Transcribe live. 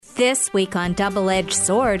This week on Double-Edged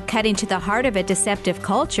Sword, cutting to the heart of a deceptive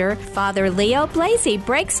culture, Father Leo Blasey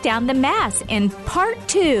breaks down the Mass in Part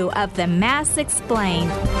 2 of the Mass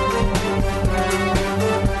Explained.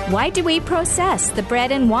 Why do we process the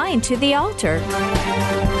bread and wine to the altar?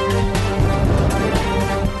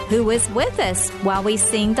 Who is with us while we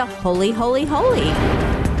sing the Holy, Holy, Holy?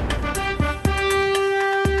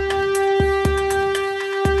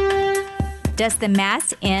 Does the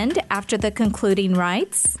Mass end after the concluding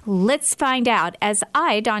rites? Let's find out as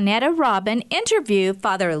I, Dawnetta Robin, interview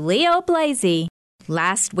Father Leo Blasey.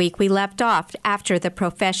 Last week we left off after the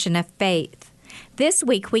profession of faith. This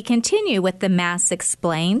week we continue with the Mass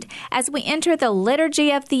Explained as we enter the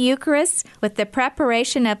Liturgy of the Eucharist with the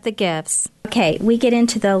preparation of the gifts. Okay, we get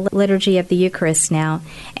into the Liturgy of the Eucharist now,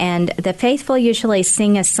 and the faithful usually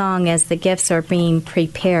sing a song as the gifts are being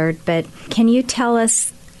prepared, but can you tell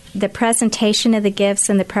us the presentation of the gifts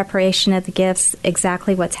and the preparation of the gifts,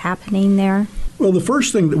 exactly what's happening there? Well, the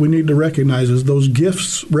first thing that we need to recognize is those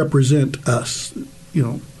gifts represent us. You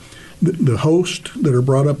know, the host that are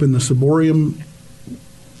brought up in the ciborium,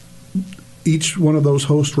 each one of those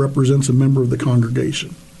hosts represents a member of the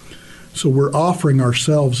congregation. So we're offering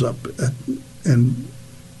ourselves up and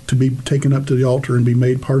to be taken up to the altar and be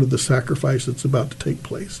made part of the sacrifice that's about to take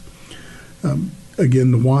place.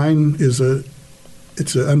 Again, the wine is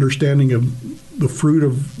it's an understanding of the fruit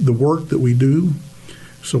of the work that we do.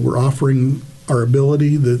 So we're offering our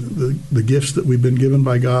ability, the gifts that we've been given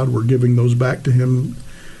by God, we're giving those back to Him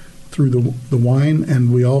through the wine,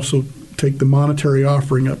 and we also take the monetary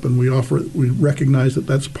offering up, and we recognize that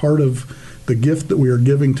that's part of the gift that we are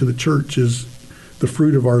giving to the church is the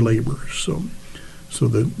fruit of our labor. So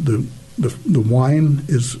the wine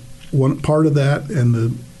is one part of that, and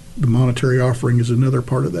the monetary offering is another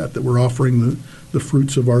part of that we're offering the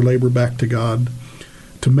fruits of our labor back to God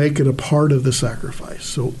to make it a part of the sacrifice.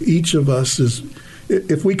 So each of us is,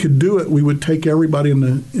 if we could do it, we would take everybody in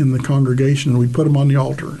the congregation and we'd put them on the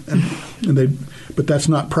altar, but that's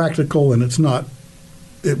not practical, and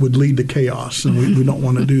it would lead to chaos, and we don't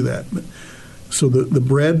want to do that. So the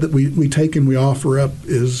bread that we take and we offer up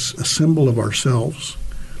is a symbol of ourselves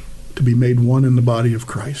to be made one in the body of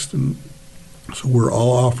Christ, and so we're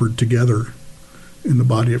all offered together in the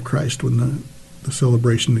body of Christ when the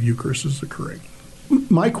celebration of the Eucharist is occurring.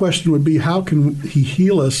 My question would be, how can He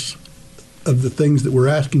heal us of the things that we're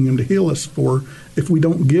asking Him to heal us for if we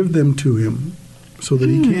don't give them to Him so that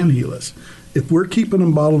He can heal us? If we're keeping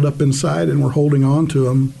them bottled up inside and we're holding on to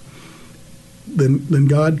them, then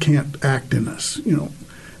God can't act in us. You know,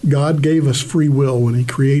 God gave us free will when He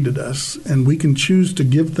created us, and we can choose to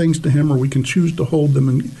give things to Him or we can choose to hold them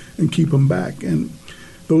and keep them back. And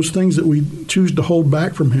those things that we choose to hold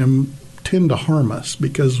back from Him tend to harm us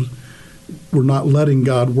because we're not letting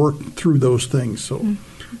God work through those things. So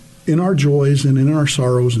in our joys and in our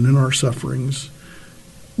sorrows and in our sufferings,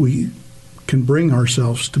 we can bring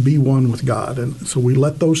ourselves to be one with God. And so we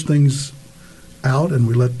let those things out and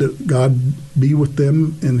we let God be with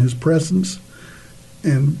them in His presence,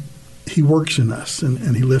 and He works in us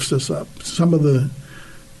and He lifts us up. Some of the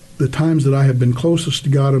times that I have been closest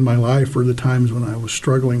to God in my life are the times when I was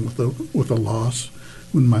struggling with a loss,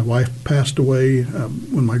 when my wife passed away,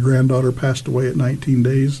 when my granddaughter passed away at 19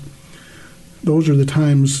 days. Those are the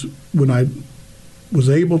times when I was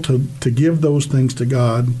able to give those things to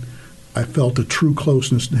God. I felt a true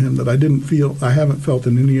closeness to Him that I haven't felt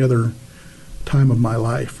in any other time of my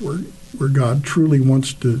life, where God truly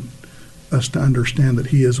wants us to understand that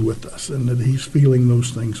He is with us and that He's feeling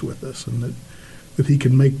those things with us, and that He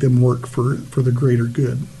can make them work for the greater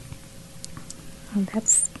good. Oh,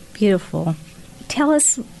 that's beautiful. Tell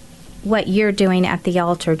us what you're doing at the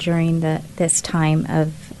altar during this time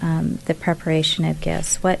of the preparation of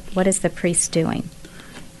gifts. What is the priest doing?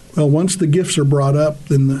 Well, once the gifts are brought up,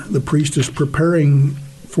 then the priest is preparing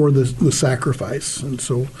for the sacrifice. And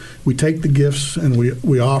so we take the gifts and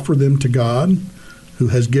we offer them to God, who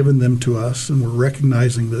has given them to us, and we're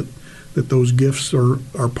recognizing that those gifts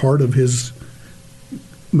are part of His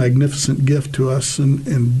magnificent gift to us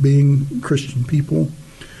and being Christian people.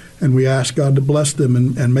 And we ask God to bless them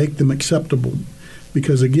and make them acceptable.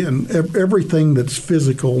 Because, again, everything that's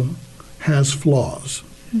physical has flaws.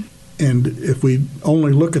 And if we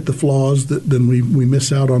only look at the flaws, then we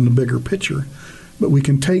miss out on the bigger picture. But we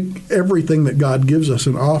can take everything that God gives us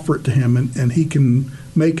and offer it to Him, and He can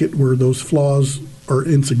make it where those flaws are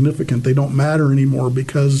insignificant. They don't matter anymore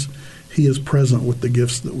because He is present with the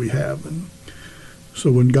gifts that we have. And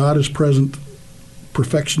so when God is present,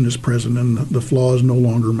 perfection is present, and the flaws no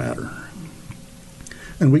longer matter.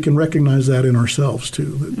 And we can recognize that in ourselves,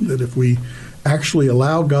 too, that if we actually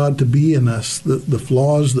allow God to be in us. The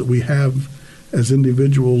flaws that we have as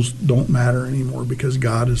individuals don't matter anymore because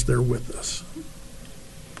God is there with us.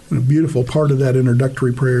 And a beautiful part of that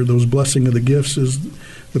introductory prayer, those blessing of the gifts, is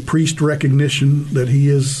the priest recognition that he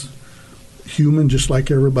is human just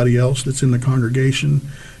like everybody else that's in the congregation.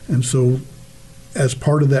 And so as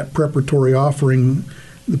part of that preparatory offering,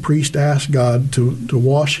 the priest asks God to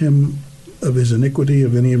wash him of his iniquity,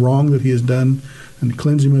 of any wrong that he has done, and to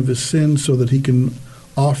cleanse him of his sins so that he can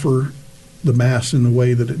offer the Mass in the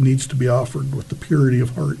way that it needs to be offered, with the purity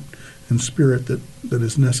of heart and spirit that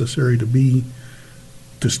is necessary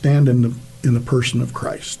to stand in the person of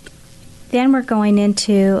Christ. Then we're going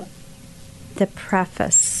into the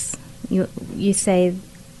preface. You say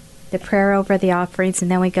the prayer over the offerings, and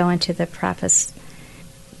then we go into the preface.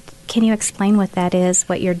 Can you explain what that is,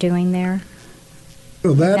 what you're doing there?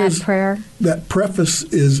 Well, that prayer? That preface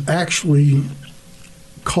is actually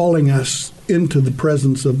calling us into the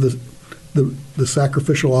presence of the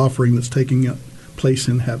sacrificial offering that's taking place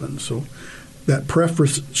in heaven. So that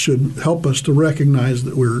preface should help us to recognize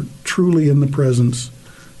that we're truly in the presence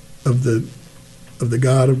of the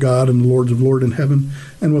God of God and the Lords of Lord in heaven,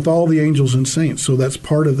 and with all the angels and saints. So that's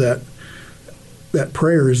part of that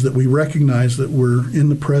prayer, is that we recognize that we're in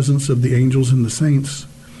the presence of the angels and the saints,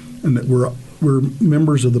 and that we're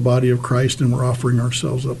members of the body of Christ, and we're offering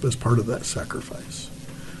ourselves up as part of that sacrifice.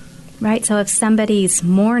 Right. So if somebody's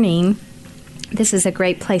mourning, this is a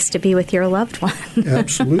great place to be with your loved one.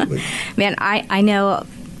 Absolutely. Man, I know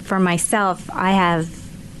for myself, I have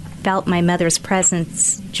felt my mother's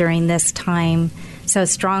presence during this time so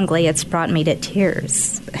strongly, it's brought me to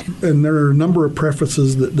tears. And there are a number of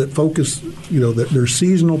prefaces that focus, that there's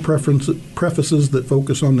seasonal prefaces that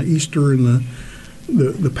focus on the Easter and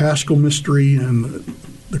the Paschal mystery and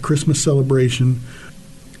the Christmas celebration.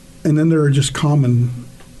 And then there are just common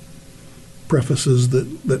prefaces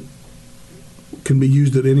that can be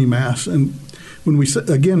used at any Mass. And when we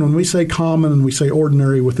say common and we say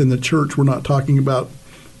ordinary within the church, we're not talking about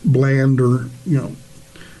bland or,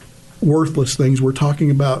 worthless things. We're talking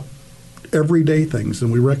about everyday things,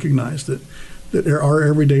 and we recognize that our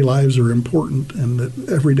everyday lives are important, and that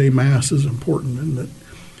everyday Mass is important, and that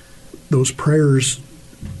those prayers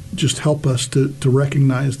just help us to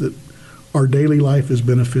recognize that our daily life is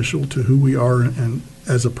beneficial to who we are and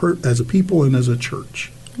as a people and as a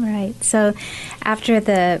church. Right. So after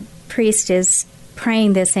the priest is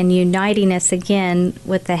praying this and uniting us again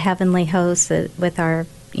with the heavenly hosts, with our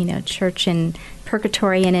church in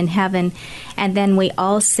purgatory and in heaven, and then we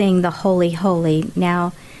all sing the Holy, Holy.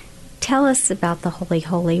 Now, tell us about the Holy,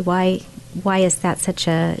 Holy. Why is that such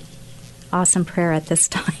a awesome prayer at this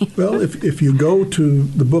time? Well, if you go to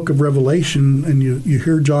the book of Revelation and you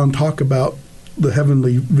hear John talk about the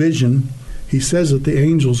heavenly vision, he says that the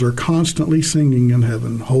angels are constantly singing in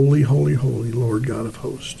heaven, Holy, Holy, Holy, Lord God of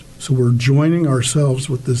hosts. So we're joining ourselves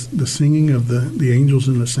with the singing of the angels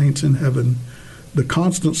and the saints in heaven, the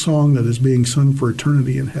constant song that is being sung for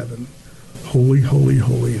eternity in heaven. Holy, holy,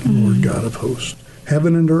 holy, Lord God of hosts.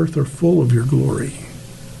 Heaven and earth are full of your glory.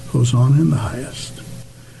 Hosanna in the highest.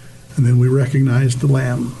 And then we recognize the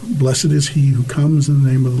Lamb. Blessed is he who comes in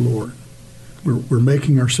the name of the Lord. We're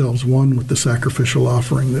making ourselves one with the sacrificial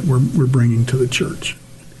offering that we're bringing to the church.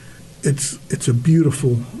 It's a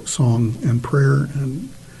beautiful song and prayer. And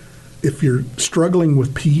if you're struggling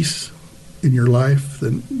with peace in your life,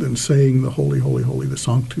 then saying the Holy, Holy, Holy, the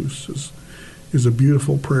Sanctus, is a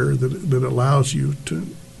beautiful prayer that allows you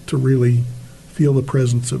to really feel the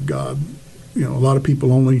presence of God. A lot of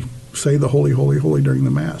people only say the Holy, Holy, Holy during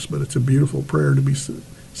the Mass, but it's a beautiful prayer to be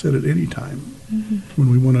said at any time when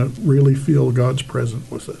we want to really feel God's presence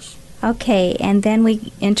with us. Okay, and then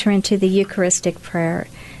we enter into the Eucharistic prayer.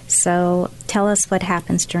 So tell us what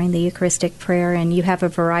happens during the Eucharistic prayer, and you have a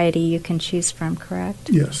variety you can choose from, correct?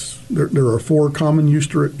 Yes. There are 4 common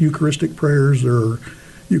Eucharistic prayers. There are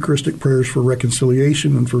Eucharistic prayers for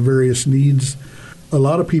reconciliation and for various needs. A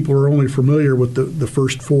lot of people are only familiar with the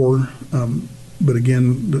first 4, but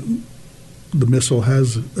again, the Missal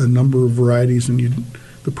has a number of varieties, and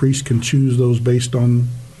the priest can choose those based on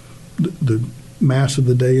the Mass of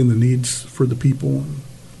the day and the needs for the people.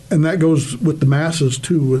 And that goes with the Masses,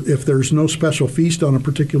 too. If there's no special feast on a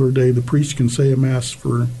particular day, the priest can say a Mass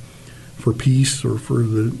for peace or for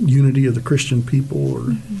the unity of the Christian people.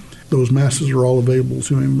 Or those Masses are all available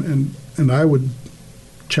to him. And I would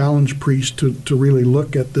challenge priests to really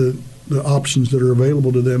look at the options that are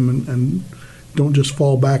available to them and don't just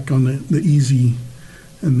fall back on the easy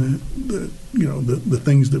and the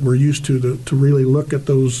things that we're used to really look at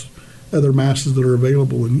those other Masses that are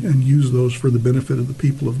available and use those for the benefit of the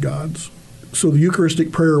people of God. So the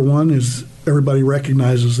Eucharistic prayer one is, everybody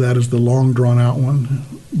recognizes that as the long drawn out one,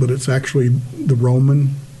 but it's actually the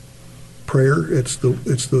Roman prayer. It's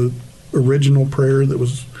the original prayer that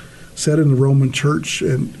was said in the Roman Church,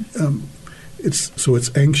 and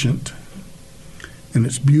it's ancient, and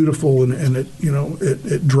it's beautiful, and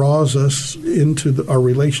it draws us into our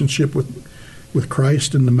relationship with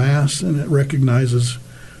Christ in the Mass, and it recognizes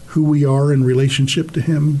who we are in relationship to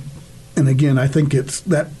Him. And again, I think it's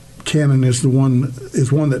that canon is one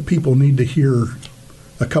that people need to hear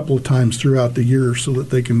a couple of times throughout the year so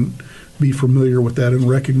that they can be familiar with that and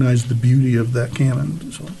recognize the beauty of that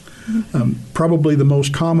canon. So, probably the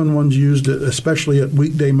most common ones used, especially at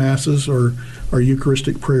weekday masses, are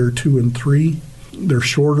Eucharistic prayer 2 and 3. They're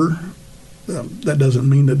shorter. That doesn't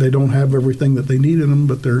mean that they don't have everything that they need in them,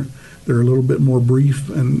 but they're a little bit more brief.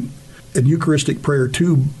 And Eucharistic prayer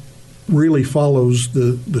 2 really follows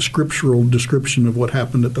the scriptural description of what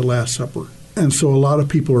happened at the Last Supper. And so a lot of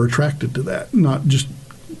people are attracted to that, not just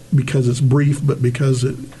because it's brief, but because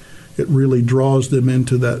it really draws them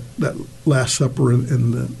into that Last Supper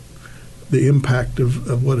and the impact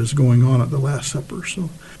of what is going on at the Last Supper. So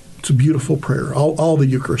it's a beautiful prayer. All the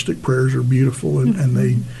Eucharistic prayers are beautiful, and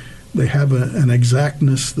they have an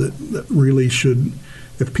exactness that really should,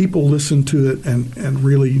 if people listen to it and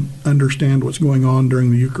really understand what's going on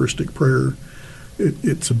during the Eucharistic prayer,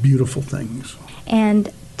 it's a beautiful thing. So.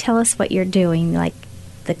 And tell us what you're doing, like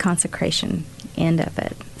the consecration end of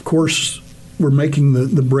it. Of course, we're making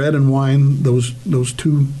the bread and wine, those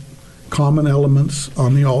two common elements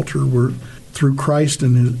on the altar. We're through Christ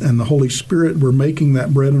and the Holy Spirit, we're making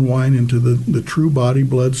that bread and wine into the true body,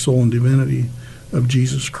 blood, soul, and divinity of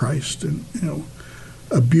Jesus Christ. And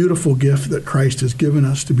a beautiful gift that Christ has given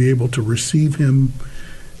us to be able to receive Him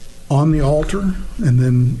on the altar, and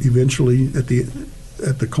then eventually at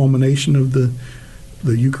the culmination of the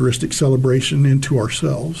Eucharistic celebration into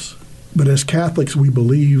ourselves. But as Catholics, we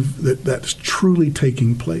believe that that's truly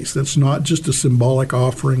taking place. That's not just a symbolic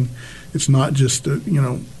offering. It's not just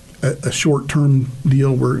a short-term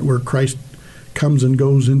deal where Christ comes and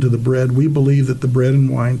goes into the bread. We believe that the bread and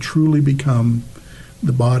wine truly become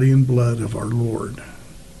the body and blood of our Lord.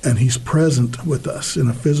 And He's present with us in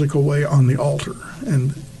a physical way on the altar.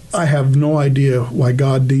 And I have no idea why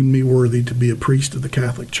God deemed me worthy to be a priest of the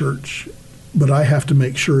Catholic Church, but I have to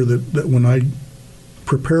make sure that when I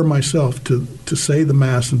prepare myself to say the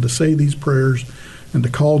Mass and to say these prayers and to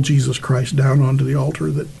call Jesus Christ down onto the altar,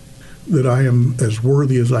 that I am as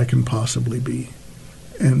worthy as I can possibly be.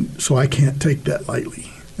 And so I can't take that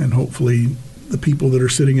lightly. And hopefully the people that are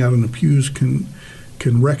sitting out in the pews can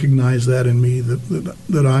recognize that in me,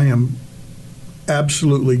 that I am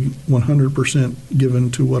absolutely 100%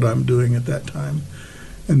 given to what I'm doing at that time.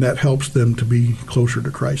 And that helps them to be closer to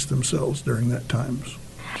Christ themselves during that time.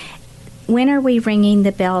 When are we ringing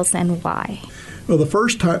the bells and why? Well, the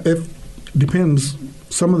first time, it depends.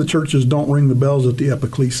 Some of the churches don't ring the bells at the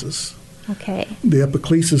epiclesis. Okay. The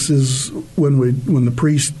epiclesis is when the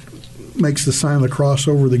priest makes the sign of the cross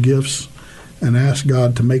over the gifts and asks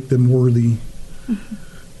God to make them worthy. Mm-hmm.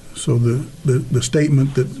 So the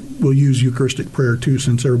statement that we'll use Eucharistic prayer too,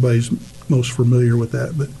 since everybody's most familiar with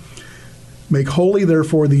that. But make holy,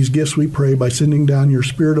 therefore, these gifts, we pray, by sending down your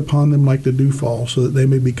Spirit upon them like the dewfall, so that they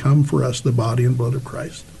may become for us the body and blood of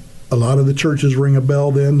Christ. A lot of the churches ring a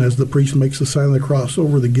bell then as the priest makes the sign of the cross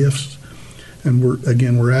over the gifts. And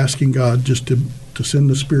we're asking God just to send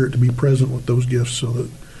the Spirit to be present with those gifts so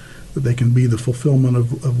that they can be the fulfillment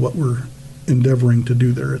of what we're endeavoring to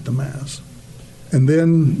do there at the Mass. And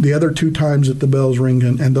then the other two times that the bells ring,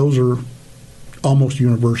 and those are almost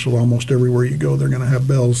universal. Almost everywhere you go, they're going to have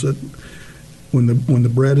bells that when the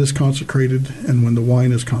bread is consecrated and when the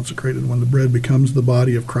wine is consecrated. When the bread becomes the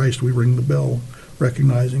body of Christ, we ring the bell,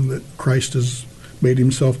 recognizing that Christ has made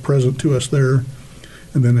Himself present to us there.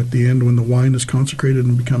 And then at the end, when the wine is consecrated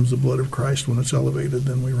and becomes the blood of Christ, when it's elevated,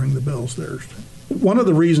 then we ring the bells there. One of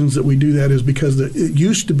the reasons that we do that is because it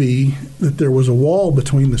used to be that there was a wall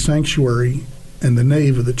between the sanctuary and the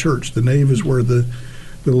nave of the church. The nave is where the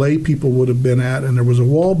lay people would have been at, and there was a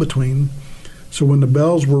wall between. So when the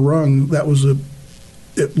bells were rung, that was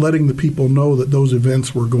it letting the people know that those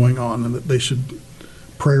events were going on and that they should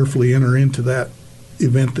prayerfully enter into that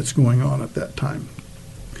event that's going on at that time.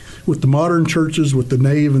 With the modern churches, with the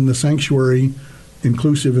nave and the sanctuary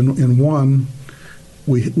inclusive in one,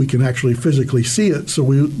 we can actually physically see it, so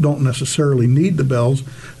we don't necessarily need the bells.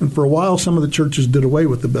 And for a while, some of the churches did away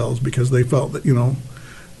with the bells because they felt that,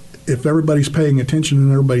 if everybody's paying attention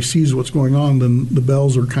and everybody sees what's going on, then the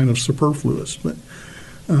bells are kind of superfluous. But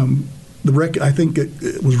I think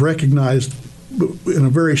it was recognized in a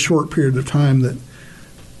very short period of time that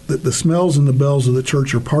the smells and the bells of the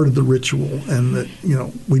church are part of the ritual, and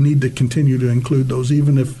that, we need to continue to include those,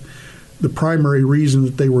 even if the primary reason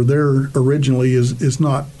that they were there originally is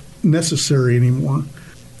not necessary anymore.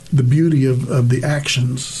 The beauty of the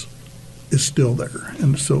actions is still there,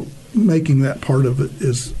 and so making that part of it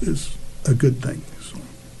is a good thing. So.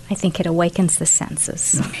 I think it awakens the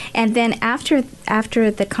senses. Yeah. And then after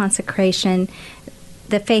the consecration,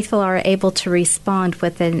 the faithful are able to respond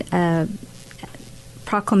with a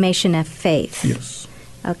proclamation of faith. Yes.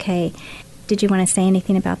 Okay. Did you want to say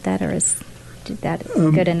anything about that, or is that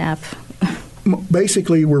good enough?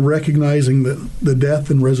 Basically, we're recognizing the death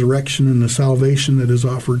and resurrection and the salvation that is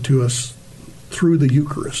offered to us through the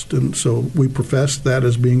Eucharist. And so we profess that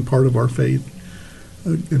as being part of our faith.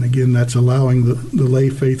 And again, that's allowing the lay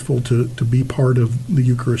faithful to be part of the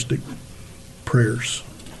Eucharistic prayers.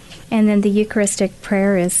 And then the Eucharistic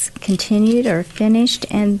prayer is continued or finished.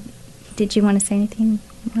 And did you want to say anything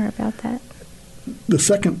more about that? The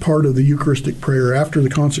second part of the Eucharistic prayer, after the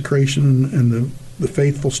consecration and the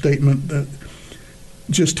faithful statement, that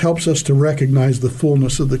just helps us to recognize the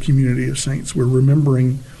fullness of the community of saints. We're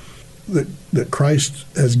remembering that Christ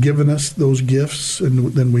has given us those gifts,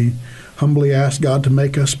 and then we humbly ask God to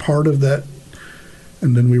make us part of that.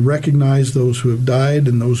 And then we recognize those who have died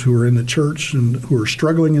and those who are in the church and who are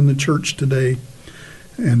struggling in the church today.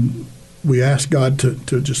 And we ask God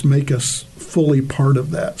to just make us fully part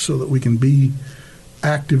of that so that we can be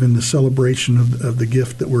active in the celebration of the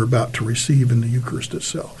gift that we're about to receive in the Eucharist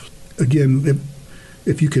itself. Again,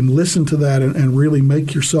 if you can listen to that and really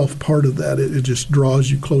make yourself part of that, it just draws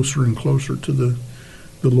you closer and closer to the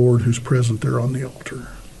Lord who's present there on the altar.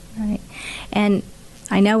 Right. And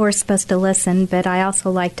I know we're supposed to listen, but I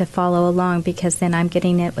also like to follow along because then I'm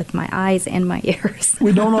getting it with my eyes and my ears.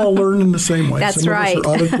 We don't all learn in the same way. That's some right.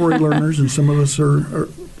 Some of us are auditory learners, and some of us are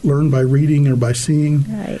learn by reading or by seeing.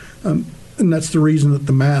 Right. And that's the reason that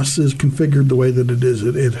the Mass is configured the way that it is.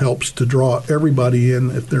 It helps to draw everybody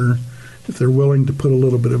in if they're willing to put a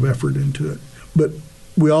little bit of effort into it. But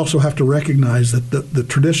we also have to recognize that the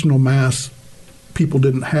traditional Mass, people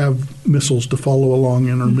didn't have missals to follow along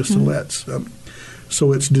in or missalettes.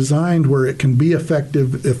 So it's designed where it can be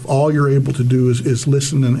effective if all you're able to do is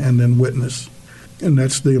listen and then witness. And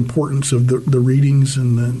that's the importance of the readings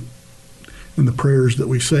and the prayers that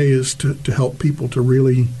we say, is to help people to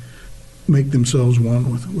really make themselves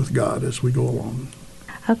one with God as we go along.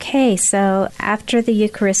 Okay, so after the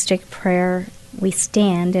Eucharistic prayer, we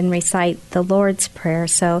stand and recite the Lord's Prayer.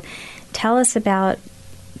 So tell us about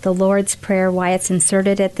the Lord's Prayer, why it's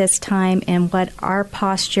inserted at this time, and what our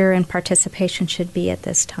posture and participation should be at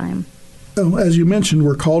this time. As you mentioned,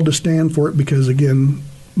 we're called to stand for it because, again,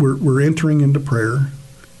 we're entering into prayer,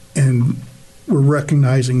 and we're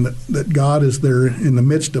recognizing that God is there in the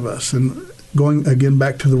midst of us. And going again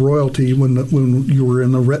back to the royalty, when you were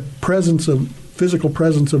in the physical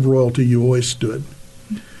presence of royalty, you always stood.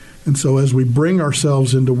 And so as we bring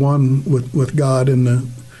ourselves into one with God in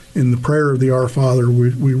the prayer of the Our Father,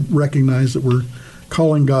 we recognize that we're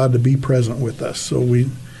calling God to be present with us. So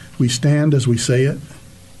we stand as we say it,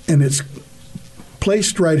 and it's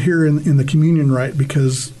placed right here in the communion rite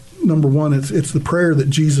because, number one, it's the prayer that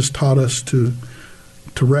Jesus taught us to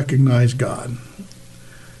recognize God.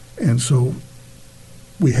 And so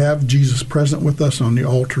we have Jesus present with us on the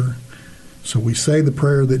altar. So we say the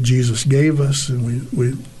prayer that Jesus gave us, and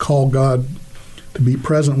we call God to be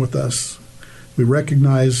present with us. We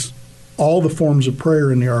recognize all the forms of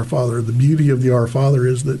prayer in the Our Father. The beauty of the Our Father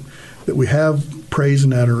is that we have praise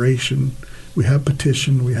and adoration. We have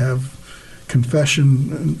petition. We have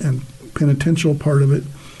confession and penitential part of it.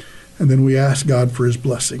 And then we ask God for his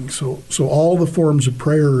blessing. So all the forms of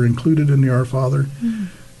prayer are included in the Our Father.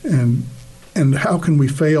 Mm-hmm. And how can we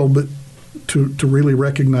fail but to really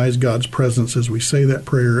recognize God's presence as we say that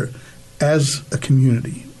prayer as a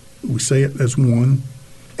community? We say it as one.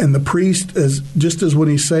 And the priest, just as when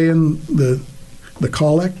he's saying the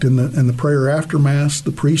collect and the prayer after Mass,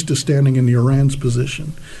 the priest is standing in the orans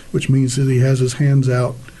position, which means that he has his hands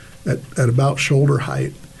out at about shoulder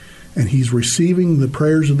height, and he's receiving the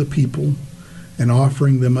prayers of the people and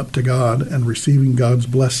offering them up to God and receiving God's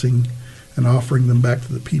blessing and offering them back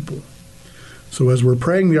to the people. So as we're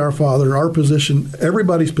praying the Our Father, our position,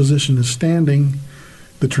 everybody's position is standing.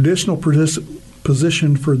 The traditional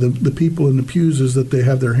position for the people in the pews is that they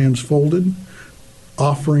have their hands folded,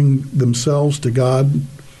 offering themselves to God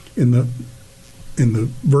in the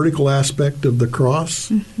vertical aspect of the cross.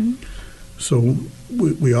 Mm-hmm. So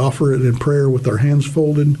we offer it in prayer with our hands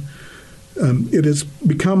folded. It has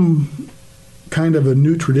become kind of a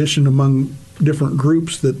new tradition among different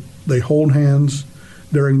groups that they hold hands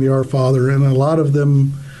during the Our Father, and a lot of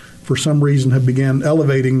them for some reason, have began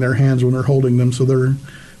elevating their hands when they're holding them. So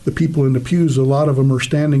the people in the pews, a lot of them are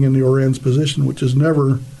standing in the orans position, which is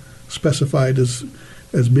never specified as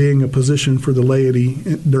being a position for the laity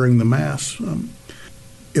during the Mass.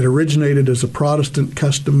 It originated as a Protestant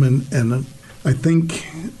custom, and I think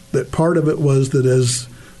that part of it was that as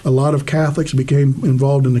a lot of Catholics became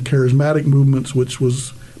involved in the charismatic movements, which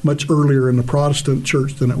was much earlier in the Protestant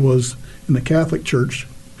church than it was in the Catholic Church,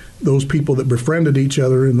 those people that befriended each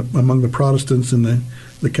other among the Protestants and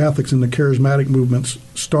the Catholics in the charismatic movements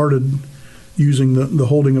started using the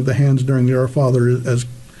holding of the hands during the Our Father as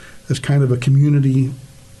kind of a community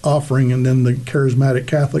offering, and then the charismatic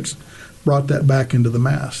Catholics brought that back into the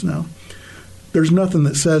Mass. Now, there's nothing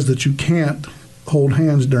that says that you can't hold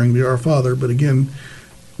hands during the Our Father, but again,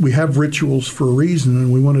 we have rituals for a reason,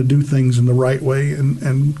 and we want to do things in the right way,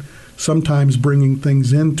 and sometimes bringing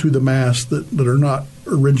things into the Mass that are not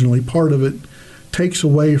originally part of it takes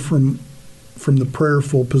away from the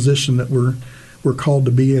prayerful position that we're called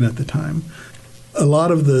to be in at the time. A lot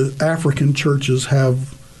of the African churches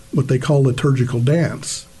have what they call liturgical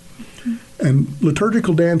dance. Mm-hmm. And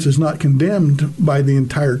liturgical dance is not condemned by the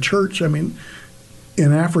entire church. I mean,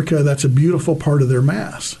 in Africa, that's a beautiful part of their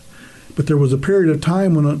Mass. But there was a period of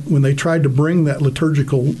time when they tried to bring that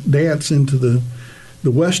liturgical dance into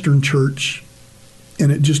the Western church,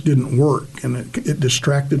 and it just didn't work, and it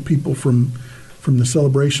distracted people from the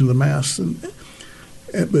celebration of the Mass.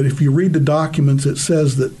 But if you read the documents, it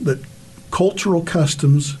says that cultural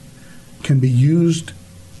customs can be used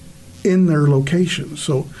in their location.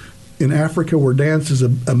 So in Africa, where dance is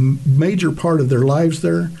a major part of their lives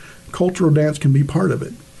there, cultural dance can be part of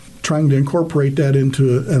it. Trying to incorporate that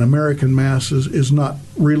into an American Mass is not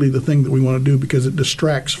really the thing that we want to do, because it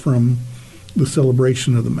distracts from the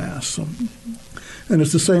celebration of the Mass. So, and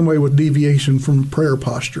it's the same way with deviation from prayer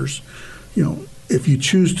postures. You know, if you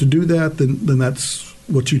choose to do that, then that's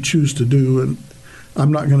what you choose to do. And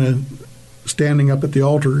I'm not going to, standing up at the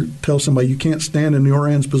altar, tell somebody you can't stand in the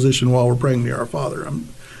orans position while we're praying the Our Father.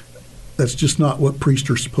 That's just not what priests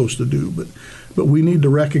are supposed to do. But we need to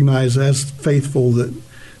recognize as faithful that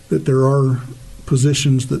there are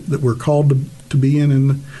positions that we're called to be in,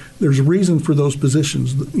 and there's a reason for those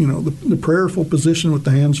positions. You know, the prayerful position with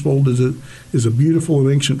the hands folded is a beautiful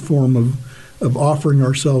and ancient form of offering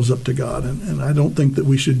ourselves up to God, and I don't think that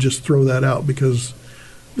we should just throw that out because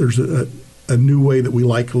there's a new way that we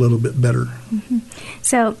like a little bit better. Mm-hmm.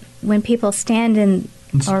 So when people stand in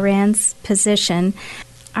orans position,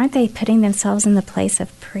 aren't they putting themselves in the place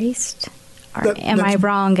of priest? Or am I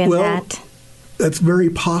wrong in that? That's very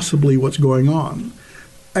possibly what's going on.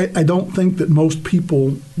 I don't think that most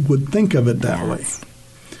people would think of it that way.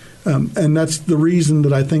 And that's the reason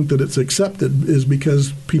that I think that it's accepted, is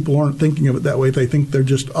because people aren't thinking of it that way. They think they're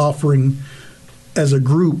just offering as a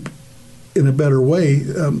group in a better way.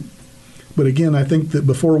 But again, I think that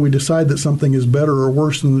before we decide that something is better or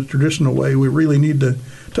worse than the traditional way, we really need to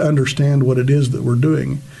understand what it is that we're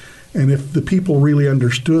doing. And if the people really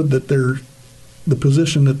understood that the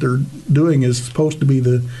position that they're doing is supposed to be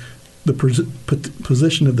the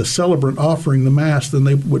position of the celebrant offering the Mass, then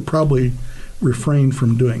they would probably refrain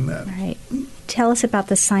from doing that. Right. Tell us about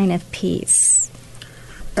the sign of peace.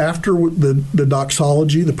 After the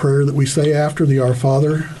doxology, the prayer that we say after the Our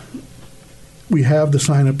Father, we have the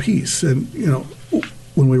sign of peace. And, you know,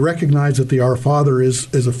 when we recognize that the Our Father is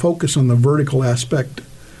a focus on the vertical aspect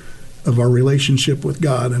of our relationship with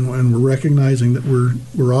God, and we're recognizing that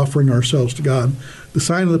we're offering ourselves to God, the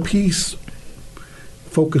sign of the peace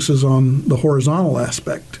focuses on the horizontal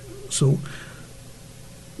aspect. So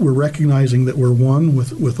we're recognizing that we're one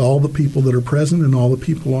with all the people that are present and all the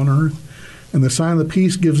people on earth. And the sign of the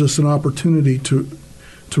peace gives us an opportunity to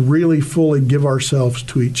really fully give ourselves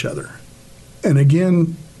to each other. And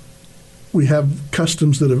again, we have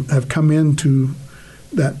customs that have come into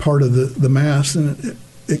that part of the Mass, and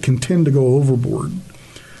it can tend to go overboard.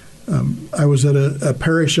 I was at a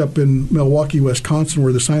parish up in Milwaukee, Wisconsin,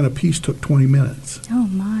 where the sign of peace took 20 minutes. Oh,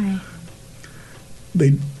 my.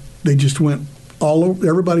 They just went all over.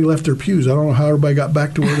 Everybody left their pews. I don't know how everybody got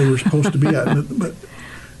back to where they were supposed to be at. But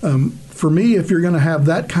for me, if you're going to have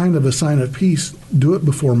that kind of a sign of peace, do it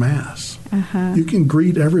before Mass. Uh-huh. You can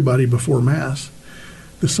greet everybody before Mass.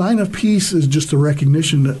 The sign of peace is just a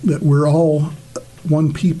recognition that we're all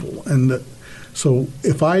one people, and that so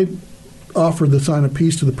if I offer the sign of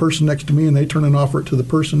peace to the person next to me and they turn and offer it to the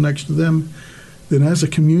person next to them, then as a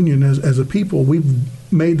communion, as a people,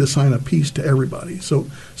 we've made the sign of peace to everybody. So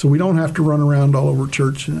we don't have to run around all over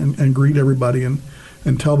church and greet everybody and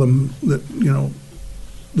tell them that, you know,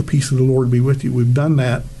 the peace of the Lord be with you. We've done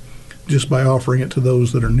that just by offering it to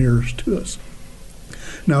those that are nearest to us.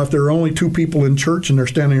 Now, if there are only two people in church and they're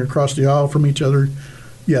standing across the aisle from each other,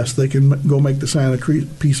 yes, they can go make the sign of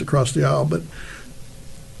peace across the aisle. But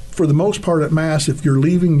for the most part at Mass, if you're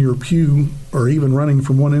leaving your pew or even running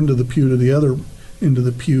from one end of the pew to the other end of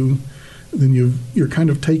the pew, then you're kind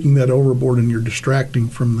of taking that overboard and you're distracting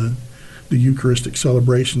from the Eucharistic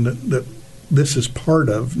celebration that this is part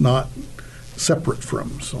of, not separate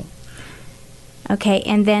from. So. Okay,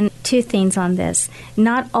 and then two things on this.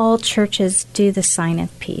 Not all churches do the sign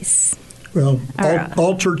of peace. Well,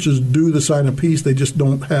 all churches do the sign of peace. They just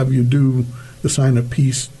don't have you do the sign of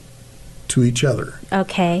peace to each other.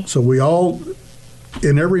 Okay. So we all,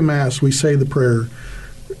 in every Mass, we say the prayer,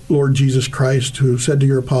 Lord Jesus Christ, who said to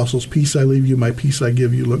your apostles, peace I leave you, my peace I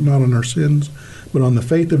give you. Look not on our sins, but on the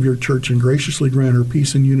faith of your church, and graciously grant her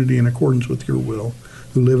peace and unity in accordance with your will,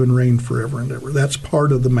 who live and reign forever and ever. That's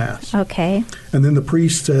part of the Mass. Okay. And then the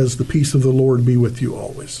priest says, the peace of the Lord be with you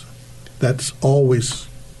always. That's always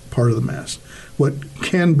part of the Mass. What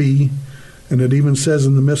can be, and it even says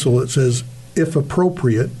in the Missal, it says, if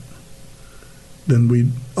appropriate, then we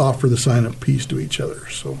offer the sign of peace to each other.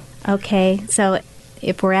 So. Okay, so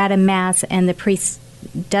if we're at a Mass and the priest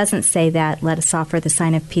doesn't say that, let us offer the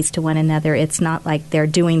sign of peace to one another, it's not like they're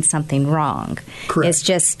doing something wrong. Correct. It's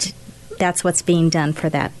just that's what's being done for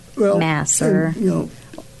that Mass, or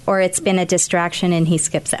or it's been a distraction and he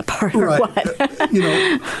skips that part, right. Or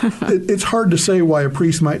what? It's hard to say why a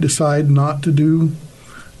priest might decide not to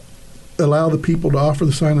allow the people to offer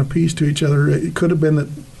the sign of peace to each other. It could have been that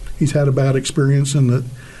he's had a bad experience and that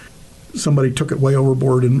somebody took it way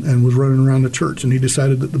overboard and was running around the church, and he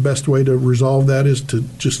decided that the best way to resolve that is to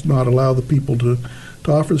just not allow the people to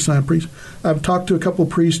offer the sign of peace. I've talked to a couple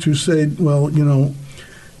of priests who say, well,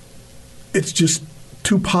 it's just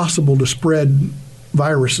too possible to spread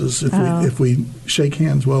viruses if we shake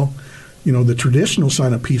hands. Well, the traditional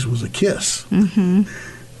sign of peace was a kiss. Mm-hmm.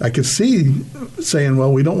 I could see saying,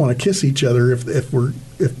 well, we don't want to kiss each other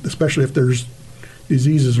especially if there's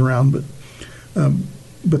diseases around,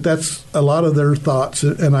 but that's a lot of their thoughts.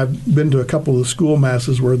 And I've been to a couple of the school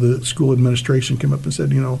Masses where the school administration came up and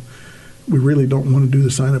said, we really don't want to do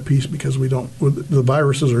the sign of peace because the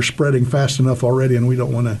viruses are spreading fast enough already, and we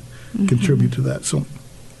don't want to contribute to that. So,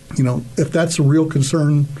 if that's a real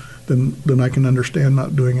concern, then I can understand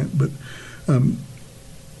not doing it. But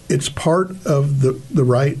it's part of the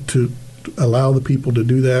right to allow the people to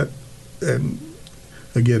do that. And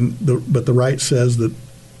again, but the right says that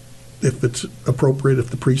if it's appropriate, if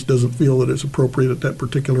the priest doesn't feel that it's appropriate at that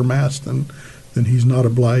particular Mass, then he's not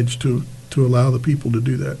obliged to allow the people to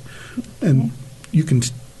do that. And you can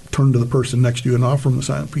turn to the person next to you and offer them the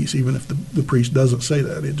sign of peace, even if the priest doesn't say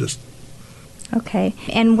that. It just... Okay.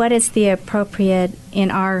 And what is the appropriate, in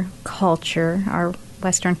our culture, our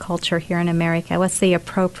Western culture here in America, what's the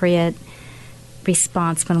appropriate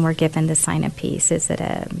response when we're given the sign of peace? Is it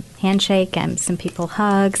a handshake, and some people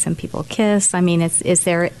hug, some people kiss? I mean, is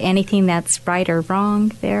there anything that's right or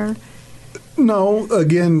wrong there? No.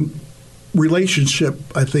 Again, relationship,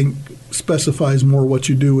 I think, specifies more what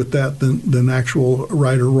you do with that than actual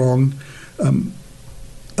right or wrong.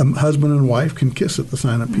 Husband and wife can kiss at the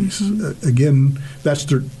sign of peace. Mm-hmm. Again, that's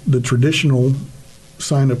the traditional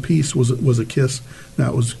sign of peace was a kiss. Now,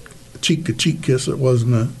 it was a cheek-to-cheek kiss. It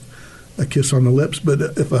wasn't a kiss on the lips. But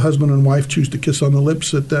if a husband and wife choose to kiss on the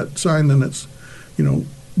lips at that sign, then it's,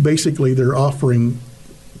 basically they're offering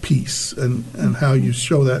peace. And how you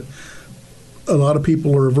show that. A lot of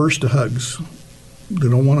people are averse to hugs. They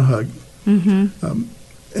don't want to hug. Mm-hmm.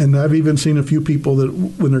 And I've even seen a few people that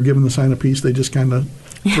when they're given the sign of peace, they just kind of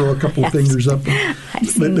throw a couple of fingers up.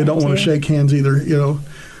 But they don't want to shake hands either.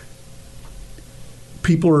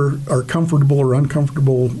 People are comfortable or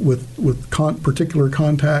uncomfortable with particular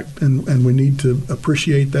contact, and we need to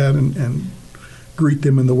appreciate that and greet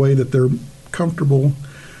them in the way that they're comfortable.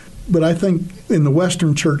 But I think in the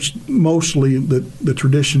Western Church, mostly the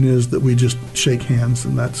tradition is that we just shake hands,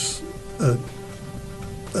 and that's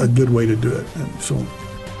a good way to do it. And so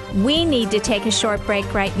we need to take a short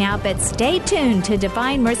break right now, but stay tuned to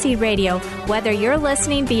Divine Mercy Radio. Whether you're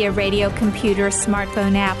listening via radio, computer,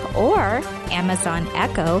 smartphone app, or Amazon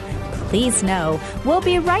Echo, please know we'll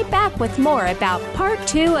be right back with more about Part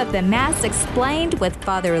 2 of the Mass Explained with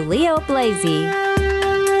Father Leo Blasey.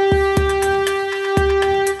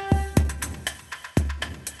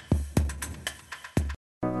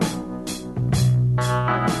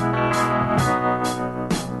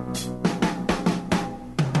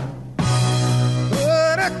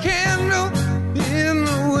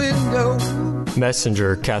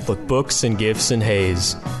 Messenger Catholic Books and Gifts in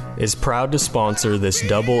Hays is proud to sponsor this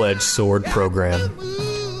double-edged sword program.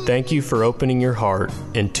 Thank you for opening your heart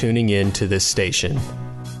and tuning in to this station.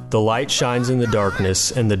 The light shines in the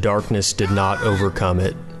darkness, and the darkness did not overcome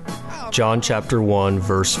it. John chapter 1,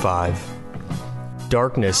 verse 5.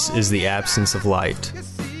 Darkness is the absence of light.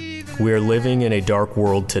 We are living in a dark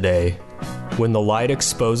world today. When the light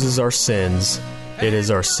exposes our sins, it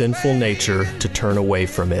is our sinful nature to turn away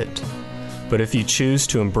from it. But if you choose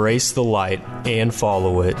to embrace the light and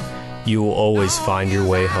follow it, you will always find your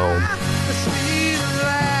way home.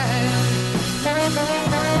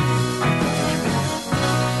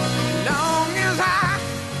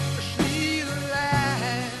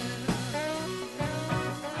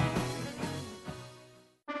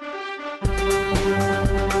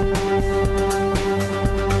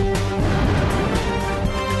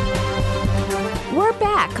 We're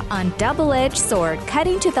back on Double-Edged Sword,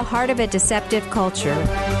 cutting to the heart of a deceptive culture.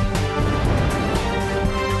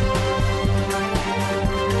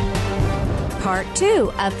 Part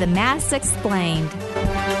 2 of The Mass Explained.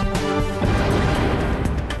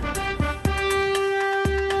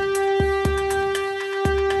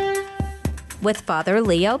 With Father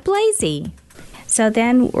Leo Blasey. So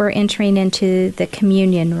then we're entering into the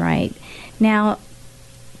communion rite. Now,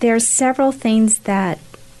 there's several things that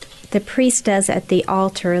the priest does at the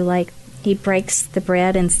altar, like he breaks the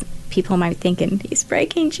bread, and people might be thinking, he's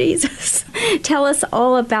breaking Jesus. Tell us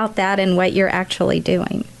all about that and what you're actually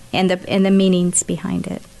doing and the meanings behind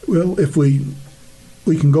it. Well, if we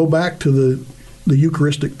can go back to the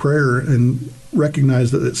Eucharistic prayer and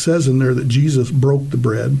recognize that it says in there that Jesus broke the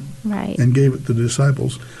bread and gave it to the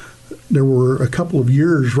disciples. There were a couple of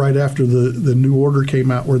years right after the new order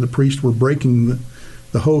came out where the priests were breaking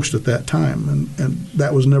the host at that time, and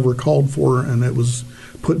that was never called for, and it was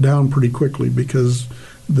put down pretty quickly because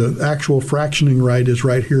the actual fractioning rite is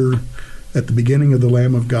right here at the beginning of the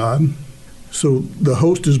Lamb of God. So the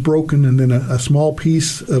host is broken, and then a small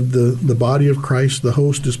piece of the body of Christ, the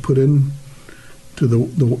host, is put in to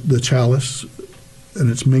the chalice, and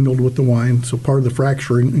it's mingled with the wine. So part of the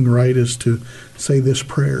fracturing rite is to say this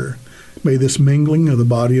prayer: may this mingling of the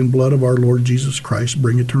body and blood of our Lord Jesus Christ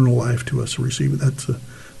bring eternal life to us. Receive it. That's a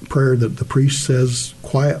prayer that the priest says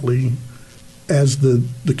quietly as the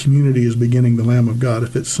community is beginning the Lamb of God.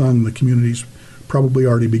 If it's sung, the community's probably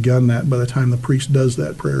already begun that by the time the priest does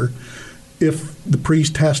that prayer. If the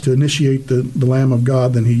priest has to initiate the Lamb of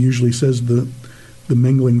God, then he usually says the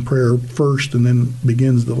mingling prayer first and then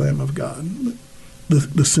begins the Lamb of God.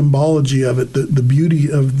 The symbology of it, the beauty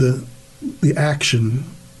of the action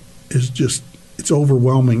is just, it's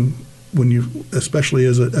overwhelming when you, especially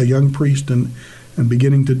as a young priest and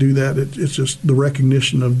beginning to do that. It's just the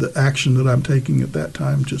recognition of the action that I'm taking at that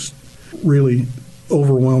time just really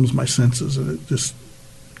overwhelms my senses, and it just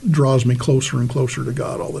draws me closer and closer to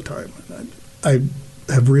God all the time. I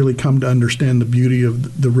have really come to understand the beauty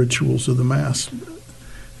of the rituals of the Mass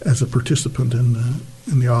as a participant in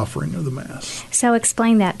the offering of the Mass. So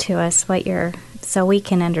explain that to us, so we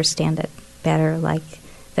can understand it better, like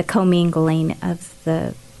the commingling of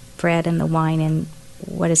the bread and the wine, and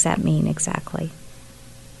what does that mean exactly?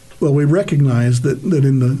 Well, we recognize that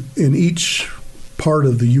in each part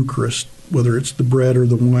of the Eucharist, whether it's the bread or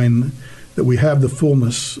the wine, that we have the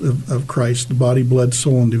fullness of Christ, the body, blood,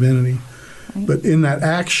 soul, and divinity. Right. But in that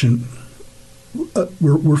action,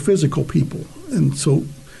 we're physical people, and so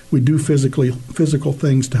we do physical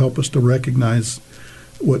things to help us to recognize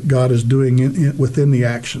what God is doing within the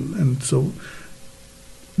action. And so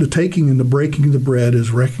the taking and the breaking of the bread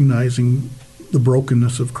is recognizing the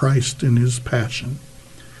brokenness of Christ in his passion.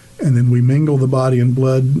 And then we mingle the body and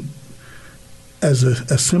blood as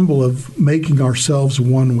a symbol of making ourselves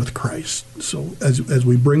one with Christ. So as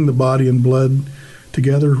we bring the body and blood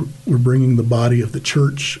together, we're bringing the body of the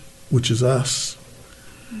church, which is us,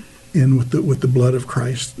 in with the blood of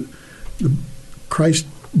Christ. Christ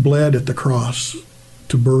bled at the cross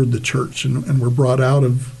to birth the church, and we're brought out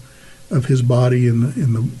of his body in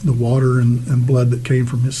the water and blood that came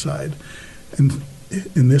from his side. And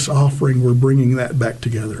in this offering, we're bringing that back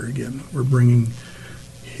together again. We're bringing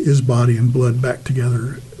his body and blood back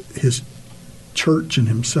together, his church and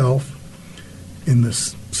himself, in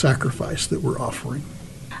this sacrifice that we're offering.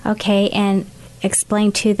 Okay, and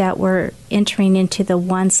explain too that we're entering into the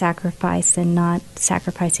one sacrifice and not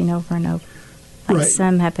sacrificing over and over, like right.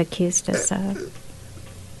 Some have accused us of.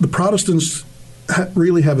 The Protestants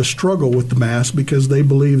really have a struggle with the Mass because they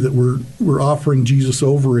believe that we're offering Jesus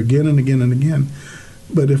over again and again and again.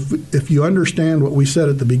 But if you understand what we said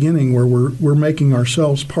at the beginning, where we're making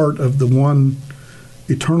ourselves part of the one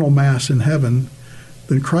eternal Mass in heaven,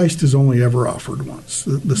 then Christ is only ever offered once.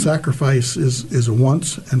 The sacrifice is a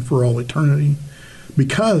once and for all eternity,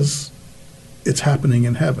 because it's happening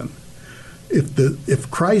in heaven.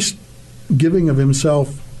 If Christ giving of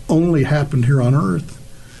himself only happened here on earth,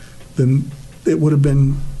 then it would have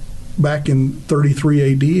been back in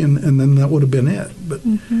 33 AD, and then that would have been it.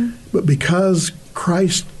 But because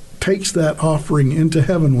Christ takes that offering into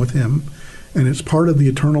heaven with him, and it's part of the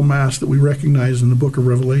eternal Mass that we recognize in the book of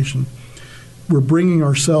Revelation, we're bringing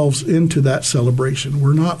ourselves into that celebration.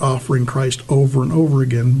 We're not offering Christ over and over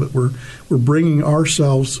again, but we're bringing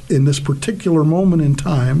ourselves in this particular moment in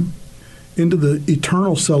time into the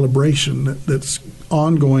eternal celebration that's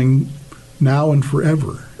ongoing now and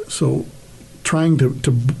forever. So trying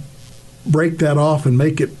to break that off and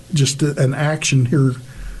make it just an action here,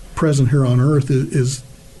 present here on earth, is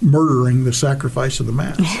murdering the sacrifice of the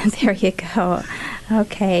Mass. There you go.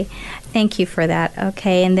 Okay. Thank you for that.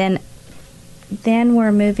 Okay. And then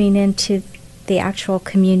we're moving into the actual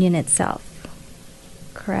communion itself,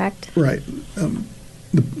 correct? Right.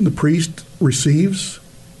 The priest receives,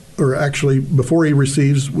 or actually before he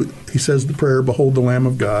receives, he says the prayer, "Behold the Lamb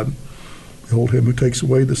of God, behold him who takes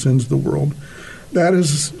away the sins of the world." That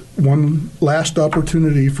is one last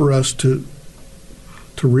opportunity for us to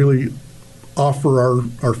really offer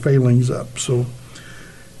our failings up. So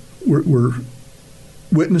we're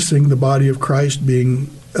witnessing the body of Christ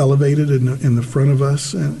being elevated in the front of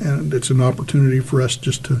us, and it's an opportunity for us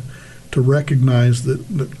just to recognize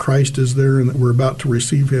that Christ is there and that we're about to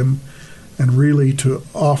receive him, and really to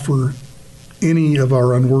offer any of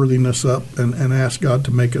our unworthiness up and ask God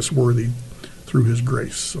to make us worthy through his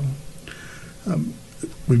grace. So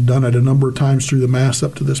we've done it a number of times through the Mass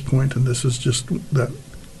up to this point, and this is just that.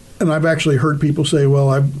 And I've actually heard people say,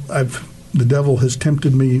 well, the devil has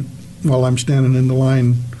tempted me while I'm standing in the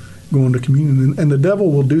line going to communion, and the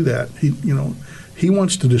devil will do that. He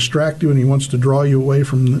wants to distract you, and he wants to draw you away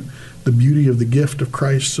from the beauty of the gift of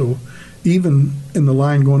Christ. So even in the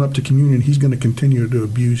line going up to communion, he's going to continue to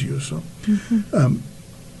abuse you. So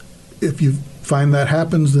if you find that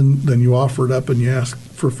happens, then you offer it up and you ask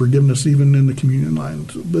for forgiveness even in the communion line.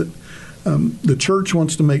 But the church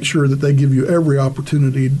wants to make sure that they give you every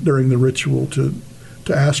opportunity during the ritual to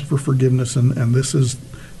ask for forgiveness, and this is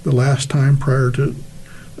the last time prior to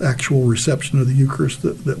actual reception of the Eucharist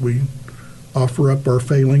that we offer up our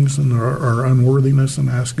failings and our unworthiness and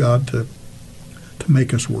ask God to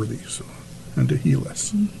make us worthy, and to heal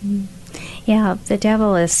us. Mm-hmm. Yeah, the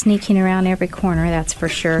devil is sneaking around every corner, that's for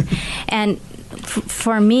sure. And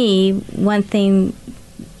for me, one thing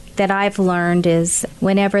that I've learned is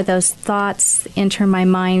whenever those thoughts enter my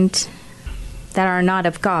mind that are not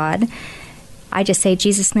of God, I just say,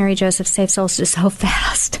 "Jesus, Mary, Joseph, save souls," just so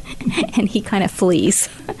fast, and he kind of flees,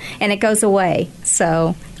 and it goes away.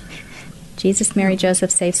 So, Jesus, Mary,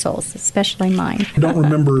 Joseph, save souls, especially mine. I don't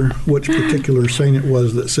remember which particular saint it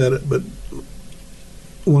was that said it, but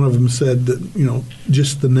one of them said that,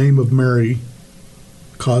 just the name of Mary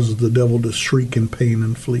causes the devil to shriek in pain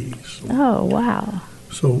and flee. So, oh, wow.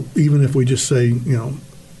 So even if we just say,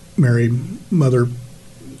 Mary, Mother,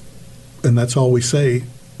 and that's all we say,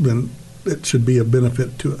 then it should be a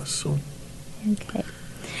benefit to us. So. Okay.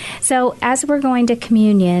 So as we're going to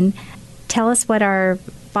communion, tell us what our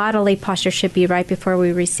bodily posture should be right before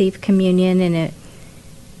we receive communion,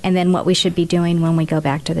 and then what we should be doing when we go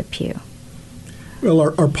back to the pew. Well,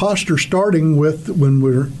 our posture, starting with when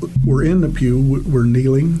we're in the pew, we're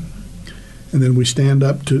kneeling, and then we stand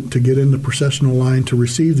up to get in the processional line to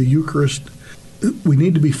receive the Eucharist. We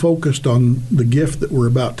need to be focused on the gift that we're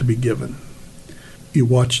about to be given. You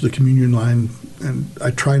watch the communion line, and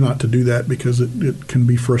I try not to do that because it can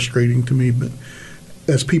be frustrating to me, but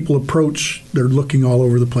as people approach, they're looking all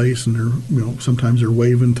over the place, and sometimes they're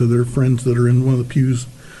waving to their friends that are in one of the pews.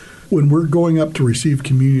 When we're going up to receive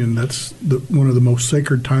communion, that's one of the most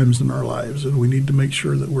sacred times in our lives, and we need to make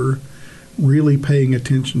sure that we're really paying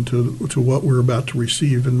attention to what we're about to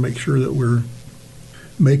receive, and make sure that we're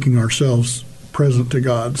making ourselves present to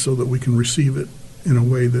God so that we can receive it in a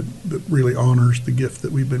way that really honors the gift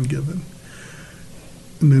that we've been given.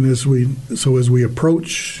 And then as we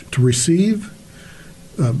approach to receive,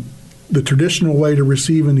 the traditional way to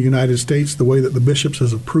receive in the United States, the way that the bishops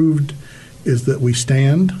has approved, is that we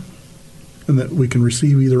stand, and that we can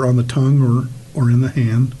receive either on the tongue or in the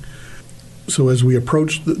hand. So as we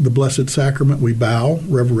approach the Blessed Sacrament, we bow,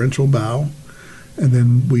 reverential bow, and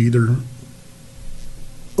then we either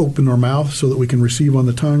open our mouth so that we can receive on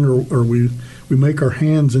the tongue, or we make our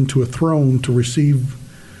hands into a throne to receive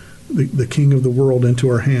the King of the world into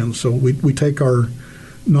our hands. So we take our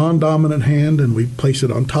non-dominant hand and we place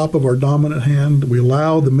it on top of our dominant hand. We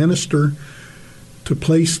allow the minister to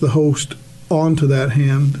place the host onto that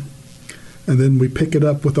hand, and then we pick it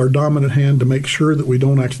up with our dominant hand to make sure that we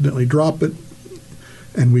don't accidentally drop it,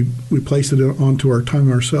 and we place it onto our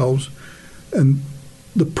tongue ourselves. And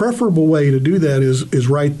the preferable way to do that is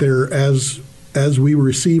right there as we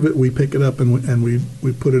receive it, we pick it up and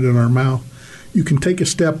we put it in our mouth. You can take a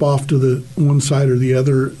step off to the one side or the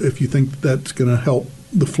other if you think that's going to help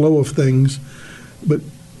the flow of things, but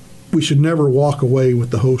we should never walk away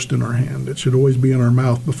with the host in our hand. It should always be in our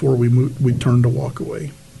mouth before we turn to walk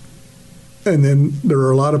away. And then there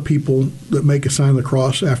are a lot of people that make a sign of the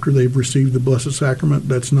cross after they've received the Blessed Sacrament.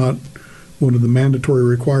 That's not one of the mandatory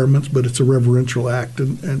requirements, but it's a reverential act,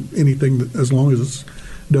 and anything that, as long as it's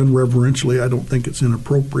done reverentially, I don't think it's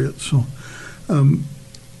inappropriate. So, and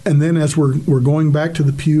then as we're going back to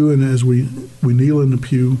the pew and as we kneel in the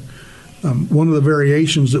pew, one of the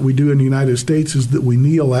variations that we do in the United States is that we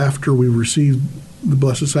kneel after we receive the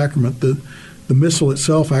Blessed Sacrament. The Missal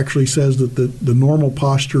itself actually says that the normal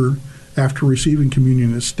posture after receiving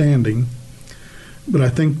communion is standing, but I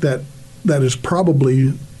think that is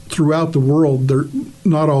probably throughout the world.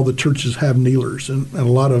 Not all the churches have kneelers, and a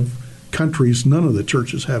lot of countries, none of the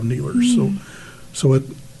churches have kneelers. So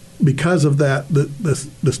because of that,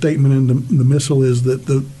 the statement in the Missal is that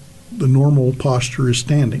the normal posture is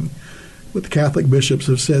standing. But the Catholic bishops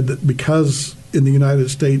have said that because in the United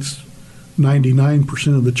States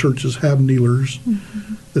 99% of the churches have kneelers,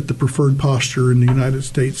 that the preferred posture in the United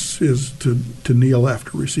States is to kneel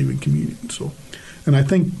after receiving communion. So, and I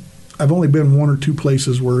think I've only been one or two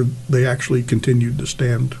places where they actually continued to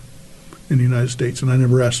stand in the United States, and I